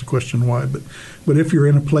never asked the question why. But if you're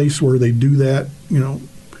in a place where they do that,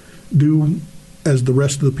 do as the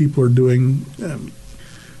rest of the people are doing.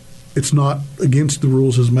 It's not against the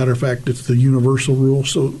rules. As a matter of fact, it's the universal rule.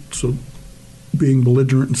 So being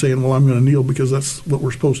belligerent and saying, well, I'm going to kneel because that's what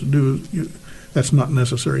we're supposed to do, that's not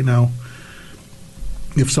necessary. Now,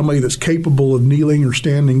 if somebody that's capable of kneeling or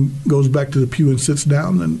standing goes back to the pew and sits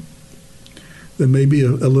down, then maybe a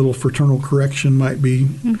little fraternal correction might be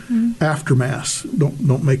after Mass.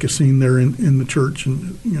 Don't make a scene there in the church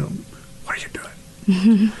and, what are you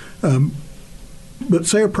doing? But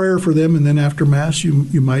say a prayer for them, and then after Mass,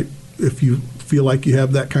 you might, if you feel like you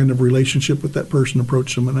have that kind of relationship with that person,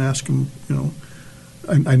 approach them and ask them,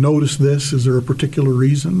 I noticed this. Is there a particular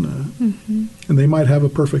reason? And they might have a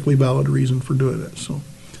perfectly valid reason for doing it. So,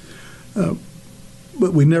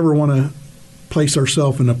 but we never want to place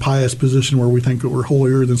ourselves in a pious position where we think that we're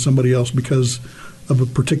holier than somebody else because of a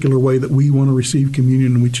particular way that we want to receive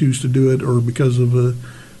communion and we choose to do it, or because of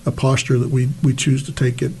a posture that we choose to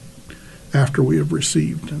take it after we have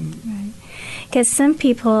received. Because some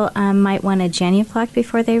people might want to genuflect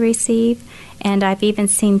before they receive, and I've even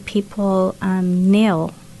seen people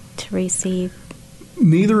kneel to receive.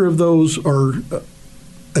 Neither of those are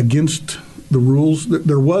against the rules.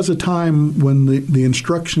 There was a time when the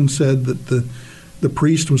instruction said that the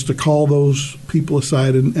priest was to call those people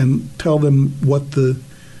aside and tell them what the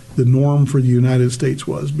norm for the United States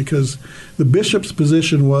was, because the bishop's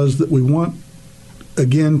position was that we want,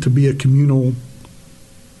 again, to be a communal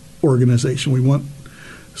organization.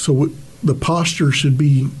 The posture should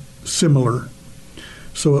be similar.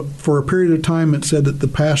 So for a period of time, it said that the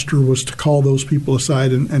pastor was to call those people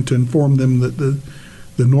aside and to inform them that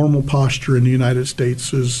the normal posture in the United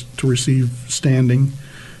States is to receive standing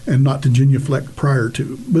and not to genuflect prior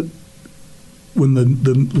to. But when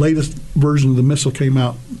the latest version of the Missal came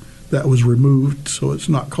out, that was removed, so it's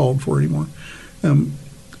not called for anymore.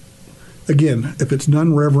 Again, if it's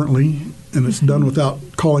done reverently and it's done without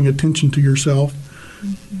calling attention to yourself,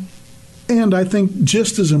 and I think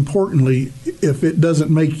just as importantly, if it doesn't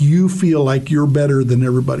make you feel like you're better than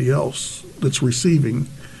everybody else that's receiving,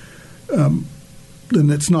 then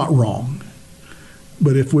it's not wrong.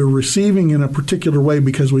 But if we're receiving in a particular way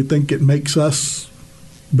because we think it makes us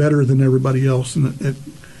better than everybody else and it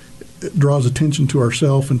draws attention to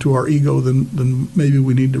ourselves and to our ego, then maybe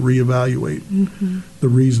we need to reevaluate the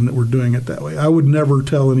reason that we're doing it that way. I would never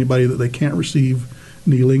tell anybody that they can't receive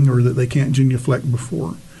kneeling or that they can't genuflect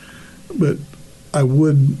before. But I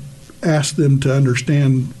would ask them to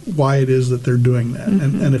understand why it is that they're doing that.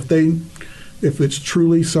 And if it's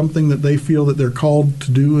truly something that they feel that they're called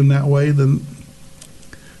to do in that way, then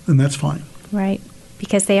that's fine. Right,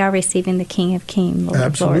 because they are receiving the King of Kings, Lord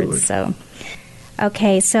Absolutely. of Lords. So,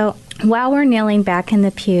 okay, so while we're kneeling back in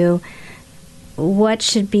the pew,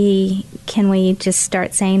 can we just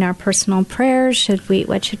start saying our personal prayers?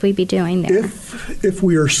 What should we be doing there? If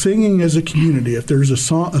we are singing as a community, if there's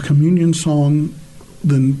a communion song,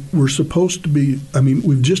 then we're supposed to be,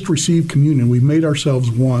 we've just received communion. We've made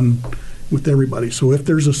ourselves one with everybody. So if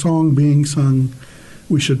there's a song being sung,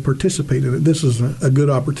 we should participate in it. This is a good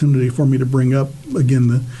opportunity for me to bring up, again,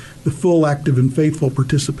 the full, active, and faithful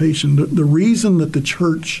participation. The reason that the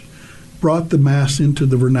church brought the Mass into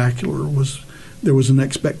the vernacular was there was an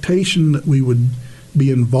expectation that we would be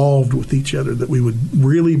involved with each other, that we would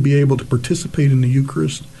really be able to participate in the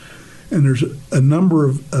Eucharist. And there's a number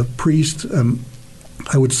of priests,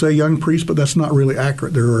 I would say young priests, but that's not really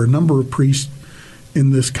accurate. There are a number of priests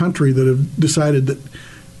in this country that have decided that,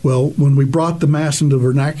 well, when we brought the Mass into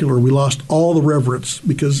vernacular, we lost all the reverence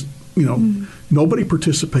because, nobody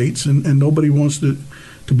participates and nobody wants to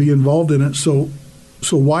be involved in it. So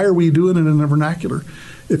why are we doing it in the vernacular?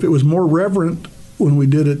 If it was more reverent when we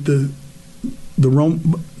did it in the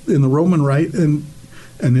Roman Rite and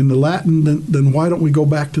in the Latin, then why don't we go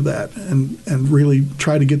back to that and really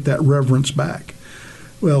try to get that reverence back?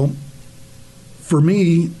 Well, for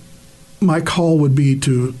me, my call would be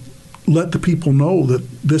to let the people know that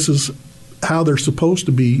this is how they're supposed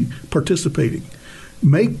to be participating.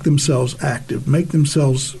 Make themselves active, make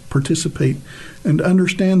themselves participate, and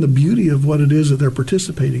understand the beauty of what it is that they're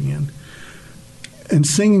participating in. And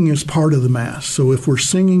singing is part of the Mass. So if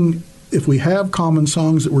we have common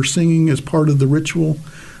songs that we're singing as part of the ritual,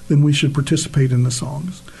 then we should participate in the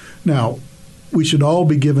songs. Now, we should all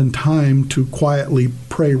be given time to quietly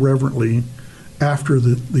pray reverently after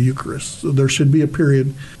the Eucharist. So there should be a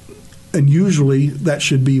period, and usually that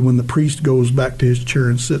should be when the priest goes back to his chair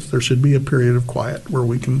and sits. There should be a period of quiet where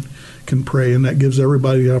we can pray, and that gives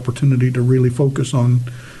everybody the opportunity to really focus on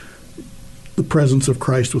the presence of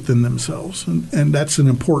Christ within themselves. And that's an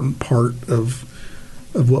important part of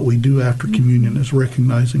what we do after communion, is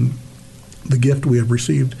recognizing the gift we have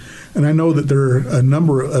received. And I know that there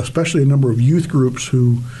are especially a number of youth groups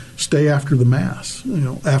who stay after the Mass.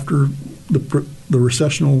 After the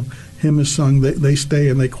recessional hymn is sung, they stay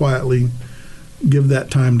and they quietly give that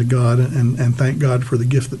time to God and thank God for the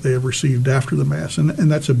gift that they have received after the Mass.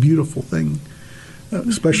 And that's a beautiful thing,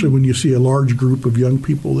 especially when you see a large group of young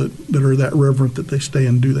people that are that reverent that they stay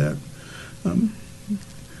and do that.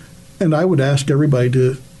 And I would ask everybody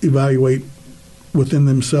to evaluate within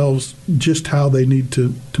themselves just how they need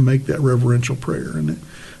to make that reverential prayer. And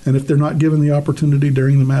if they're not given the opportunity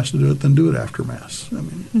during the Mass to do it, then do it after Mass. I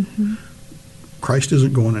mean, Christ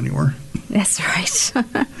isn't going anywhere. That's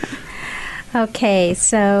right. Okay,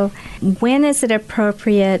 so when is it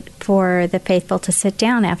appropriate for the faithful to sit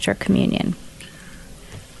down after communion?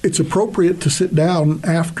 It's appropriate to sit down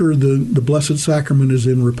after the Blessed Sacrament is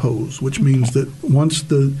in repose, which means that once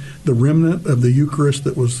the remnant of the Eucharist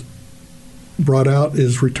that was brought out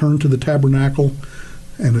is returned to the tabernacle,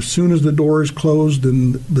 and as soon as the door is closed,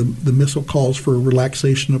 then the Missal calls for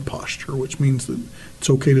relaxation of posture, which means that it's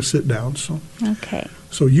okay to sit down. So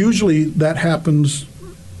usually that happens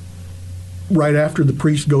right after the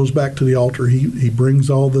priest goes back to the altar. He brings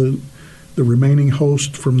all the remaining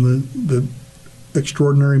host from the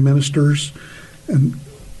extraordinary ministers and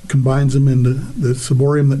combines them in the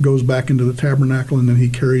ciborium that goes back into the tabernacle, and then he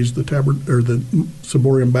carries the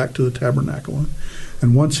ciborium back to the tabernacle.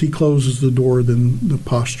 And once he closes the door, then the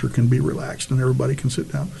posture can be relaxed and everybody can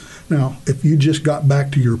sit down. Now, if you just got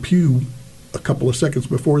back to your pew a couple of seconds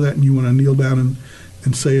before that and you want to kneel down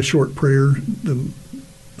and say a short prayer, then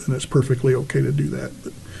it's perfectly okay to do that.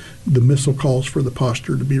 But the Missal calls for the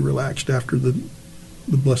posture to be relaxed after the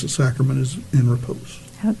Blessed Sacrament is in repose.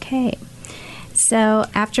 Okay. So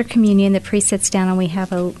after communion, the priest sits down and we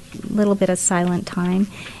have a little bit of silent time.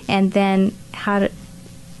 And then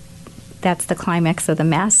that's the climax of the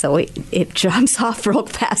Mass, so it jumps off real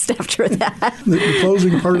fast after that. The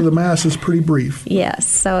closing part of the Mass is pretty brief. Yes,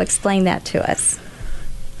 so explain that to us.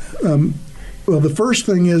 Well, the first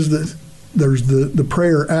thing is that there's the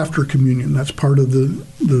prayer after communion. That's part of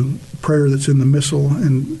the prayer that's in the Missal,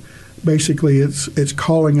 and basically it's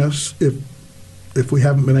calling us, if we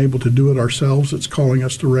haven't been able to do it ourselves, it's calling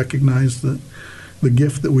us to recognize the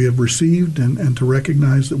gift that we have received and to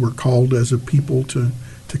recognize that we're called as a people to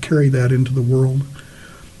carry that into the world.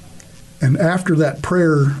 And after that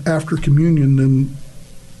prayer, after communion, then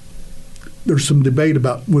there's some debate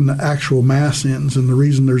about when the actual Mass ends. And the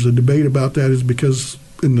reason there's a debate about that is because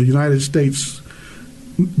in the United States,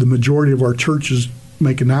 the majority of our churches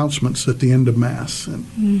make announcements at the end of Mass.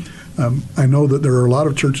 And I know that there are a lot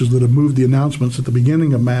of churches that have moved the announcements at the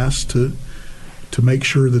beginning of Mass to make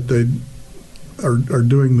sure that they are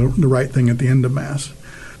doing the right thing at the end of Mass.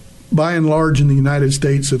 By and large, in the United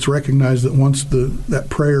States, it's recognized that once that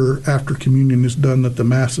prayer after communion is done, that the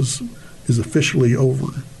Mass is officially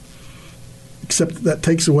over. Except that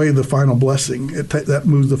takes away the final blessing. That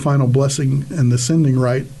moves the final blessing and the sending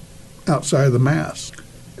rite outside of the Mass.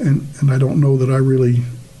 And I don't know that I really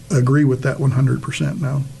agree with that 100%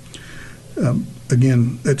 now.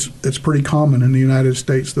 Again, it's pretty common in the United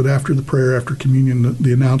States that after the prayer, after communion,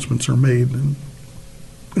 the announcements are made. And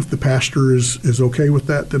if the pastor is okay with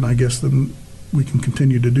that, then I guess then we can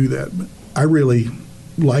continue to do that. But I really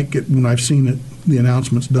like it when I've seen the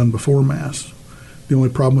announcements done before Mass. The only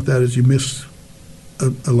problem with that is you miss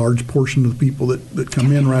a large portion of the people that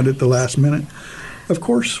come in right at the last minute. Of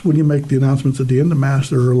course, when you make the announcements at the end of Mass,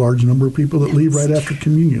 there are a large number of people that leave right after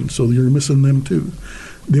communion, so you're missing them too.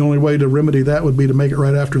 The only way to remedy that would be to make it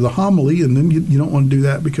right after the homily, and then you don't want to do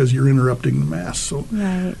that because you're interrupting the Mass. So,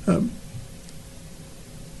 right.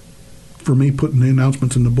 For me, putting the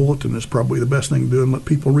announcements in the bulletin is probably the best thing to do, and let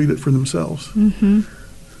people read it for themselves. Mm-hmm.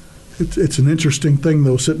 It's an interesting thing,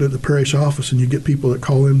 though, sitting at the parish office and you get people that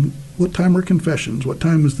call in, what time are confessions? What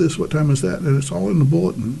time is this? What time is that? And it's all in the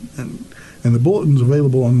bulletin. And the bulletin's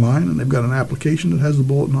available online, and they've got an application that has the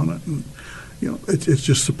bulletin on it. And, it's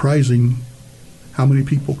just surprising how many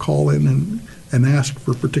people call in and ask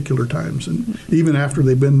for particular times, and even after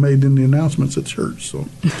they've been made in the announcements at church. So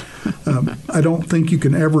I don't think you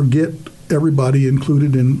can ever get everybody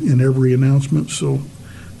included in every announcement, so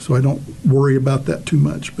I don't worry about that too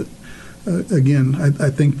much. But again, I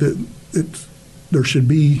think that there should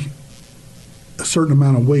be a certain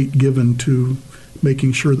amount of weight given to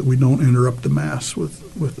making sure that we don't interrupt the Mass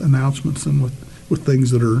with announcements and with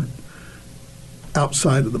things that are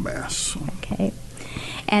outside of the Mass. So. Okay.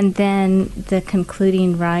 And then the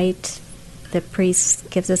concluding rite, the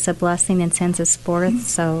priest gives us a blessing and sends us forth.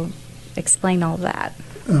 So explain all that.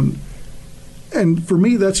 And for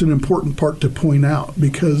me, that's an important part to point out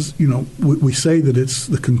because, we say that it's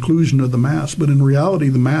the conclusion of the Mass, but in reality,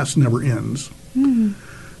 the Mass never ends. Mm-hmm.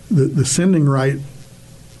 The sending rite,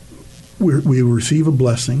 we receive a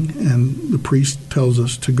blessing, and the priest tells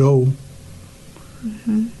us to go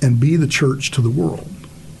mm-hmm. and be the church to the world,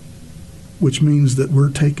 which means that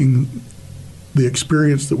we're taking the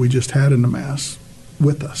experience that we just had in the Mass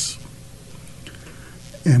with us.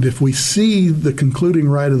 And if we see the concluding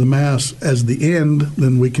rite of the Mass as the end,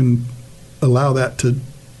 then we can allow that to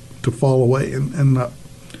fall away and not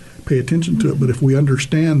pay attention to it. But if we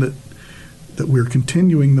understand that we're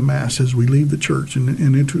continuing the Mass as we leave the church and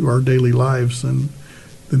into our daily lives, then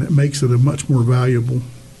it makes it a much more valuable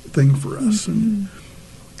thing for us. Mm-hmm.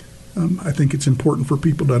 And I think it's important for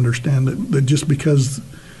people to understand that just because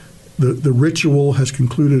the ritual has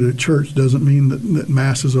concluded at church doesn't mean that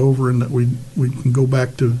Mass is over and that we can go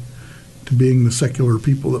back to being the secular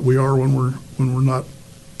people that we are when we're not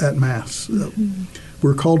at Mass. Mm-hmm.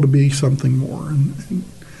 We're called to be something more, and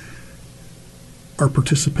our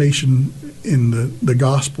participation in the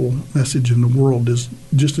gospel message in the world is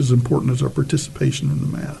just as important as our participation in the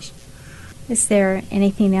Mass. Is there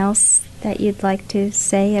anything else that you'd like to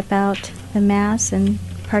say about the Mass and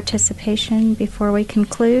participation before we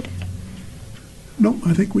conclude? No,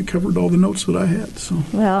 I think we covered all the notes that I had. So.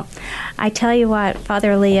 Well, I tell you what,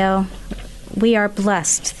 Father Leo, we are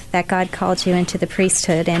blessed that God called you into the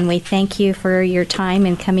priesthood, and we thank you for your time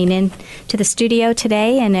and coming in to the studio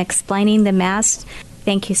today and explaining the Mass.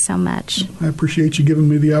 Thank you so much. I appreciate you giving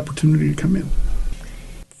me the opportunity to come in.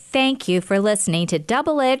 Thank you for listening to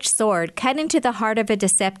Double-Edged Sword, Cut into the Heart of a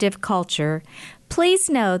Deceptive Culture. Please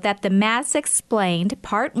know that the Mass Explained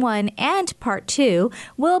Part 1 and Part 2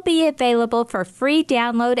 will be available for free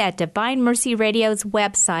download at Divine Mercy Radio's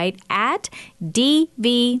website at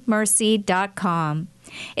dvmercy.com.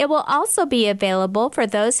 It will also be available for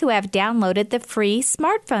those who have downloaded the free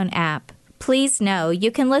smartphone app. Please know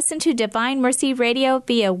you can listen to Divine Mercy Radio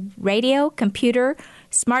via radio, computer,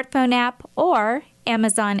 smartphone app, or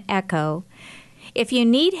Amazon Echo. If you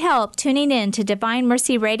need help tuning in to Divine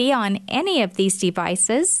Mercy Radio on any of these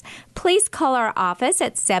devices, please call our office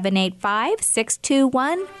at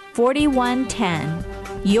 785-621-4110.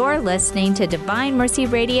 You're listening to Divine Mercy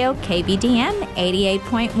Radio, KVDM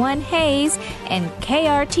 88.1 Hayes and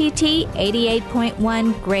KRTT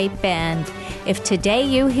 88.1 Great Bend. If today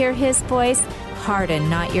you hear His voice, harden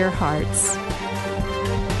not your hearts.